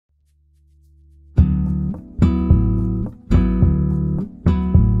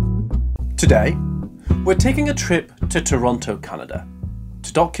Today, we're taking a trip to Toronto, Canada,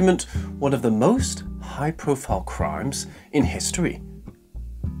 to document one of the most high-profile crimes in history.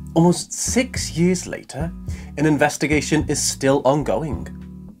 Almost 6 years later, an investigation is still ongoing,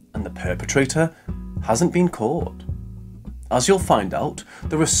 and the perpetrator hasn't been caught. As you'll find out,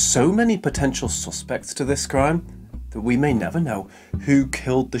 there are so many potential suspects to this crime that we may never know who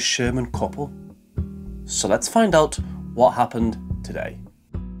killed the Sherman couple. So let's find out what happened today.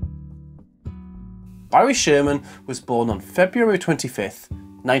 Barry Sherman was born on February 25th,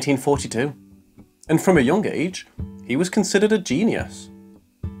 1942, and from a young age, he was considered a genius.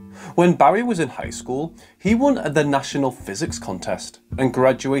 When Barry was in high school, he won the National Physics Contest and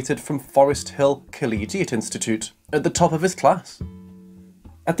graduated from Forest Hill Collegiate Institute at the top of his class.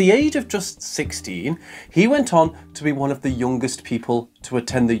 At the age of just 16, he went on to be one of the youngest people to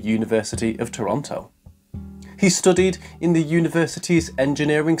attend the University of Toronto. He studied in the university's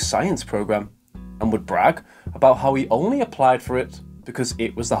engineering science program and would brag about how he only applied for it because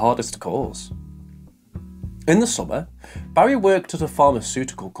it was the hardest course. In the summer, Barry worked at a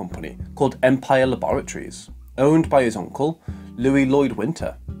pharmaceutical company called Empire Laboratories, owned by his uncle, Louis Lloyd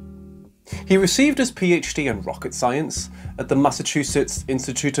Winter. He received his PhD in rocket science at the Massachusetts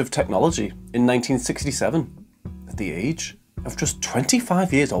Institute of Technology in 1967, at the age of just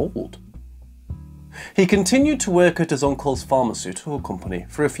 25 years old. He continued to work at his uncle's pharmaceutical company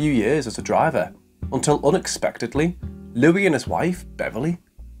for a few years as a driver, until unexpectedly, Louis and his wife, Beverly,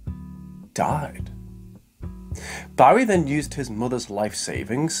 died. Barry then used his mother's life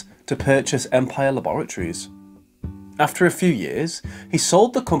savings to purchase Empire Laboratories. After a few years, he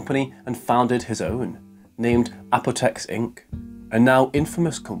sold the company and founded his own, named Apotex Inc., a now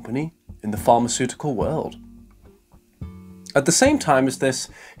infamous company in the pharmaceutical world. At the same time as this,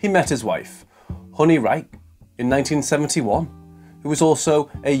 he met his wife, Honey Reich, in 1971, who was also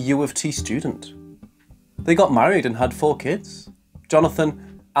a U of T student. They got married and had 4 kids,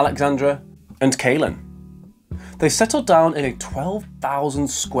 Jonathan, Alexandra, and Kaylin. They settled down in a 12,000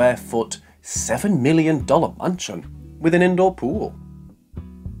 square foot, $7 million mansion with an indoor pool.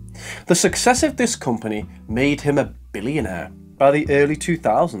 The success of this company made him a billionaire by the early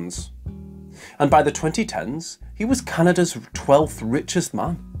 2000s. And by the 2010s, he was Canada's 12th richest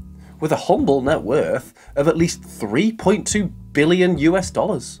man, with a humble net worth of at least $3.2 billion US.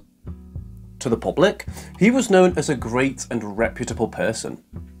 To the public, he was known as a great and reputable person.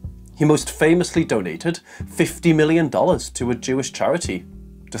 He most famously donated $50 million to a Jewish charity,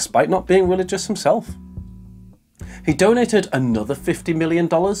 despite not being religious himself. He donated another $50 million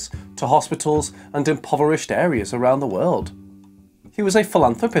to hospitals and impoverished areas around the world. He was a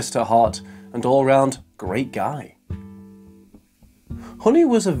philanthropist at heart and all-round great guy. Honey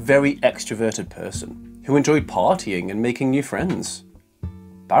was a very extroverted person who enjoyed partying and making new friends.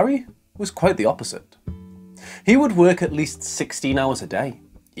 Barry was quite the opposite. He would work at least 16 hours a day,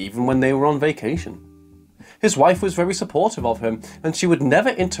 even when they were on vacation. His wife was very supportive of him, and she would never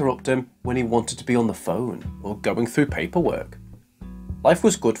interrupt him when he wanted to be on the phone or going through paperwork. Life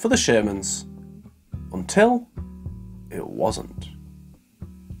was good for the Shermans, until it wasn't.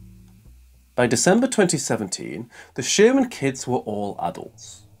 By December 2017, the Sherman kids were all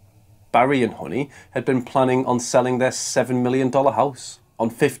adults. Barry and Honey had been planning on selling their $7 million house on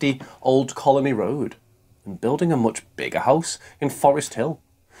 50 Old Colony Road and building a much bigger house in Forest Hill,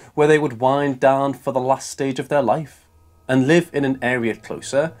 where they would wind down for the last stage of their life and live in an area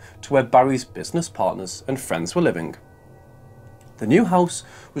closer to where Barry's business partners and friends were living. The new house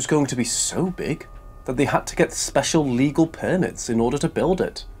was going to be so big that they had to get special legal permits in order to build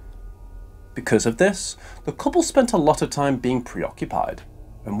it. Because of this, the couple spent a lot of time being preoccupied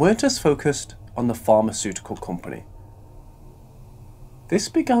and weren't as focused on the pharmaceutical company. This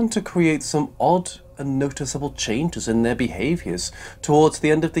began to create some odd and noticeable changes in their behaviours towards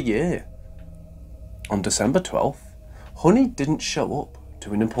the end of the year. On December 12th, Honey didn't show up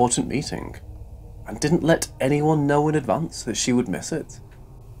to an important meeting and didn't let anyone know in advance that she would miss it.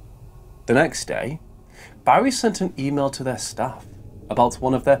 The next day, Barry sent an email to their staff about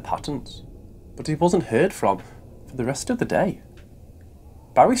one of their patents, but he wasn't heard from for the rest of the day.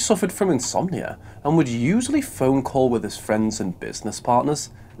 Barry suffered from insomnia and would usually phone call with his friends and business partners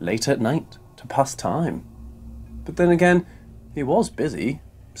late at night to pass time. But then again, he was busy,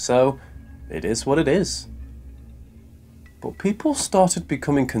 so it is what it is. But people started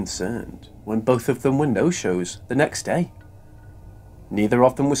becoming concerned when both of them were no-shows the next day. Neither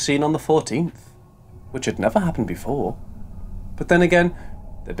of them was seen on the 14th, which had never happened before. But then again,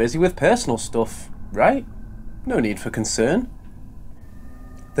 they're busy with personal stuff, right? No need for concern.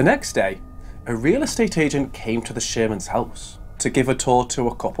 The next day, a real estate agent came to the Sherman's house to give a tour to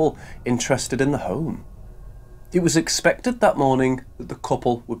a couple interested in the home. It was expected that morning that the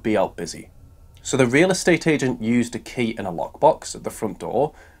couple would be out busy, so the real estate agent used a key in a lockbox at the front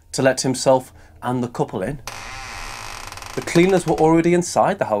door to let himself and the couple in. The cleaners were already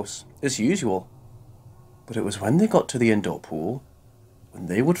inside the house, as usual, but it was when they got to the indoor pool when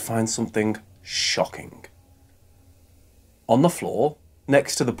they would find something shocking. On the floor,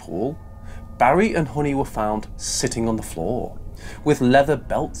 next to the pool, Barry and Honey were found sitting on the floor, with leather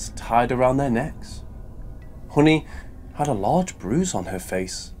belts tied around their necks. Honey had a large bruise on her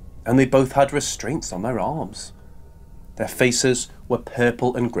face, and they both had restraints on their arms. Their faces were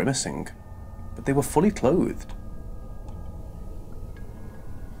purple and grimacing, but they were fully clothed.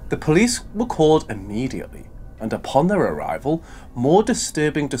 The police were called immediately, and upon their arrival, more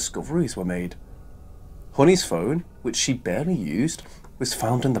disturbing discoveries were made. Honey's phone, which she barely used, was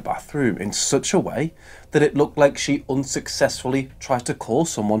found in the bathroom in such a way that it looked like she unsuccessfully tried to call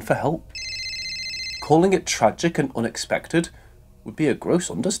someone for help. Calling it tragic and unexpected would be a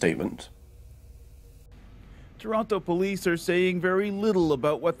gross understatement. Toronto police are saying very little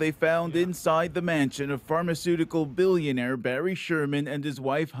about what they found inside the mansion of pharmaceutical billionaire Barry Sherman and his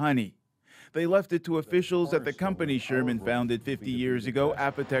wife Honey. They left it to officials at the company Sherman founded 50 years ago,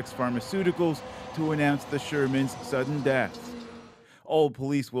 Apotex Pharmaceuticals, to announce the Shermans' sudden deaths. All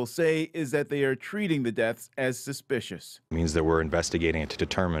police will say is that they are treating the deaths as suspicious. It means that we're investigating it to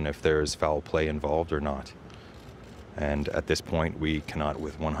determine if there is foul play involved or not. And at this point, we cannot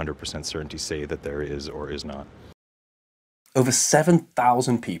with 100% certainty say that there is or is not. Over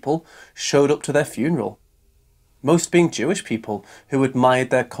 7,000 people showed up to their funeral, most being Jewish people who admired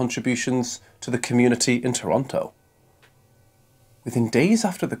their contributions to the community in Toronto. Within days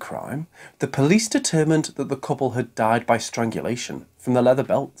after the crime, the police determined that the couple had died by strangulation from the leather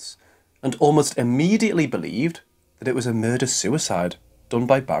belts, and almost immediately believed that it was a murder-suicide done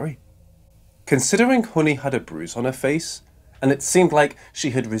by Barry. Considering Honey had a bruise on her face, and it seemed like she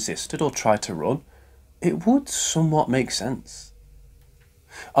had resisted or tried to run, it would somewhat make sense.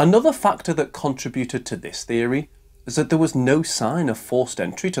 Another factor that contributed to this theory is that there was no sign of forced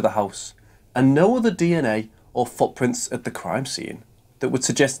entry to the house, and no other DNA or footprints at the crime scene that would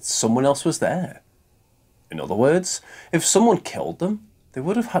suggest someone else was there. In other words, if someone killed them, they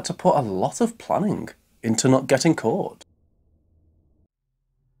would have had to put a lot of planning into not getting caught.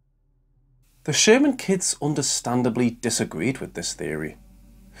 The Sherman kids understandably disagreed with this theory.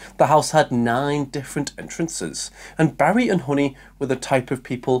 The house had 9 different entrances, and Barry and Honey were the type of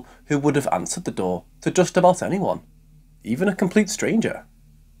people who would have answered the door to just about anyone, even a complete stranger.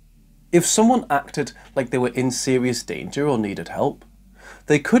 If someone acted like they were in serious danger or needed help,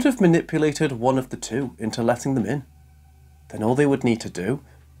 they could have manipulated one of the two into letting them in. Then all they would need to do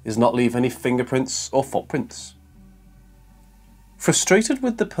is not leave any fingerprints or footprints. Frustrated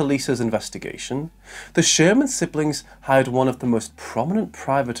with the police's investigation, the Sherman siblings hired one of the most prominent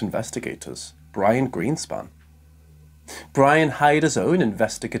private investigators, Brian Greenspan. Brian hired his own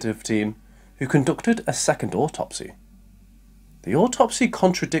investigative team, who conducted a second autopsy. The autopsy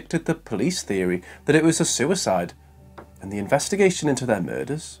contradicted the police theory that it was a suicide, and the investigation into their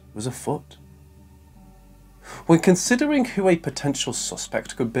murders was afoot. When considering who a potential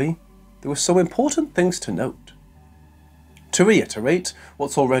suspect could be, there were some important things to note. To reiterate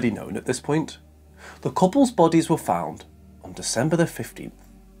what's already known at this point, the couple's bodies were found on December the 15th,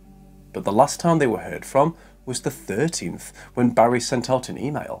 but the last time they were heard from was the 13th when Barry sent out an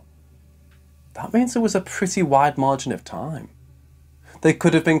email. That means there was a pretty wide margin of time. They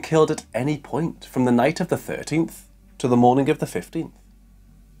could have been killed at any point from the night of the 13th to the morning of the 15th.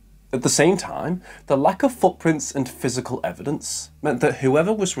 At the same time, the lack of footprints and physical evidence meant that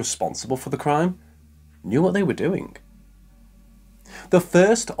whoever was responsible for the crime knew what they were doing. The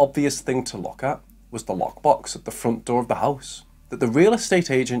first obvious thing to look at was the lockbox at the front door of the house that the real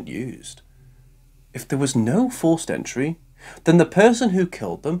estate agent used. If there was no forced entry, then the person who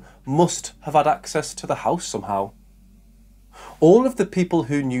killed them must have had access to the house somehow. All of the people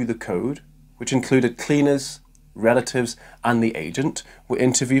who knew the code, which included cleaners, relatives, and the agent, were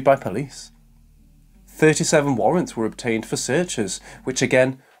interviewed by police. 37 warrants were obtained for searches, which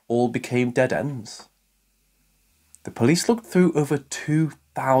again all became dead ends. The police looked through over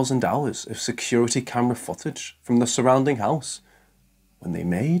 2,000 hours of security camera footage from the surrounding house when they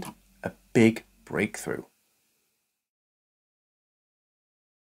made a big breakthrough.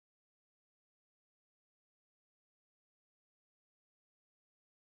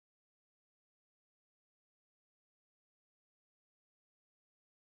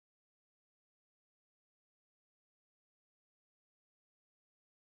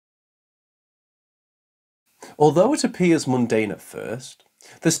 Although it appears mundane at first,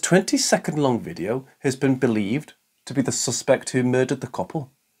 this 20-second long video has been believed to be the suspect who murdered the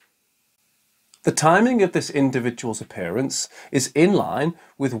couple. The timing of this individual's appearance is in line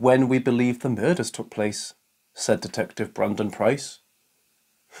with when we believe the murders took place, said Detective Brandon Price.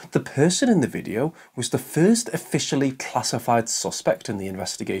 The person in the video was the first officially classified suspect in the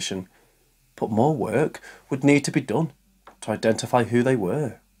investigation, but more work would need to be done to identify who they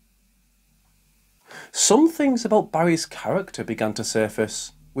were. Some things about Barry's character began to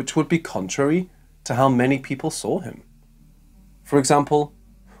surface which would be contrary to how many people saw him. For example,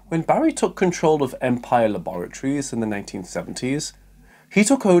 when Barry took control of Empire Laboratories in the 1970s, he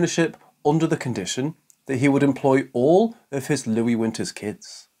took ownership under the condition that he would employ all of his Louis Winters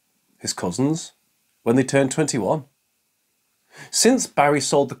kids, his cousins, when they turned 21. Since Barry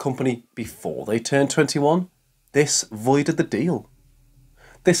sold the company before they turned 21, this voided the deal.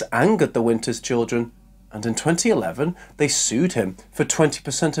 This angered the Winters children, and in 2011 they sued him for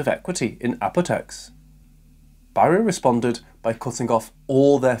 20% of equity in Apotex. Barry responded by cutting off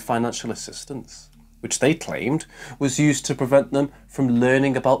all their financial assistance, which they claimed was used to prevent them from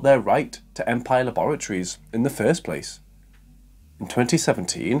learning about their right to Empire Laboratories in the first place. In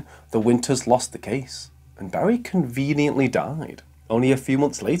 2017, the Winters lost the case, and Barry conveniently died only a few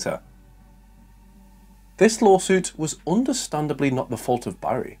months later. This lawsuit was understandably not the fault of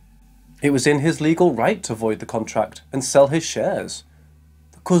Barry. It was in his legal right to void the contract and sell his shares.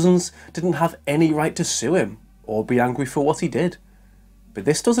 The cousins didn't have any right to sue him or be angry for what he did. But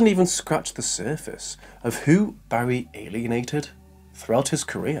this doesn't even scratch the surface of who Barry alienated throughout his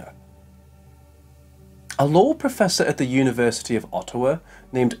career. A law professor at the University of Ottawa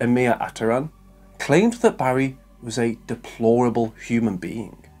named Amir Attaran claimed that Barry was a deplorable human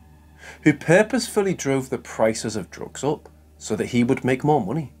being who purposefully drove the prices of drugs up so that he would make more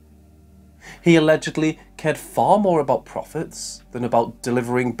money. He allegedly cared far more about profits than about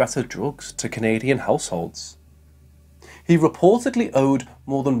delivering better drugs to Canadian households. He reportedly owed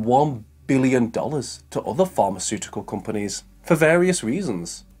more than $1 billion to other pharmaceutical companies for various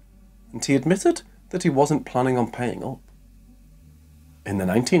reasons, and he admitted that he wasn't planning on paying up. In the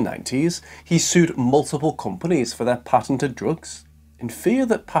 1990s, he sued multiple companies for their patented drugs, in fear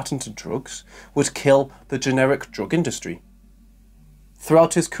that patented drugs would kill the generic drug industry.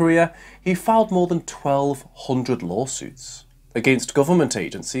 Throughout his career, he filed more than 1,200 lawsuits against government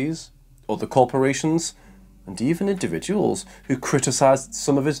agencies, other corporations, and even individuals who criticised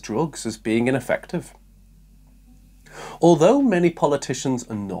some of his drugs as being ineffective. Although many politicians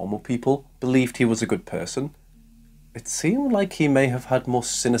and normal people believed he was a good person, it seemed like he may have had more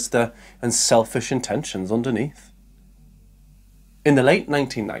sinister and selfish intentions underneath. In the late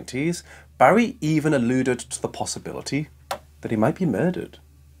 1990s, Barry even alluded to the possibility that he might be murdered.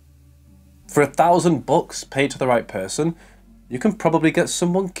 For $1,000 paid to the right person, you can probably get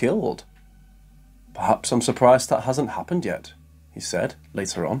someone killed. Perhaps I'm surprised that hasn't happened yet, he said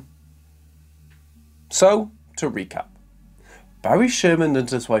later on. So, to recap, Barry Sherman and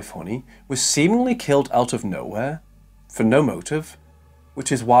his wife Honey were seemingly killed out of nowhere, for no motive,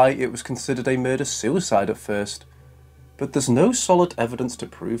 which is why it was considered a murder-suicide at first. But there's no solid evidence to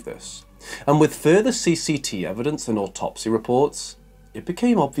prove this, and with further CCT evidence and autopsy reports, it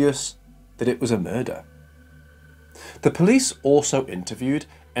became obvious that it was a murder. The police also interviewed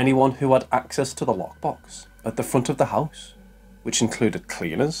anyone who had access to the lockbox at the front of the house, which included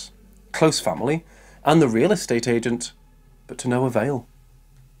cleaners, close family, and the real estate agent, but to no avail.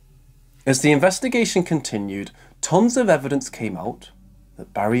 As the investigation continued, tons of evidence came out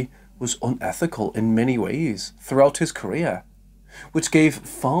that Barry was unethical in many ways throughout his career, which gave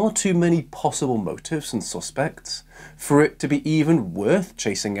far too many possible motives and suspects for it to be even worth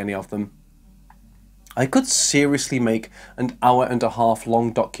chasing any of them. I could seriously make an hour-and-a-half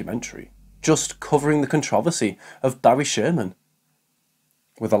long documentary just covering the controversy of Barry Sherman.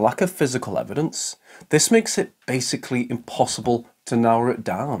 With a lack of physical evidence, this makes it basically impossible to narrow it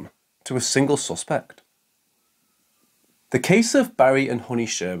down to a single suspect. The case of Barry and Honey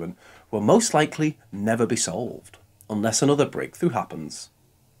Sherman will most likely never be solved unless another breakthrough happens.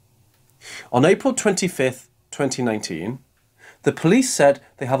 On April 25th, 2019, the police said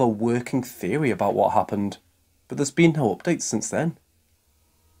they have a working theory about what happened, but there's been no updates since then.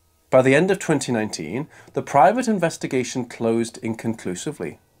 By the end of 2019, the private investigation closed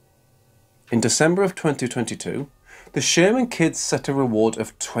inconclusively. In December of 2022, the Sherman kids set a reward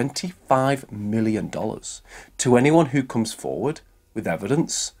of $25 million to anyone who comes forward with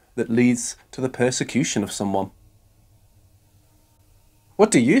evidence that leads to the persecution of someone.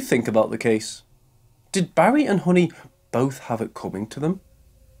 What do you think about the case? Did Barry and Honey both have it coming to them?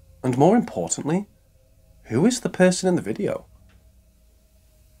 And more importantly, Who is the person in the video?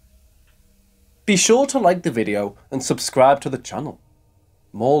 Be sure to like the video and subscribe to the channel.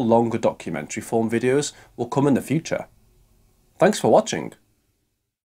 More longer documentary form videos will come in the future. Thanks for watching.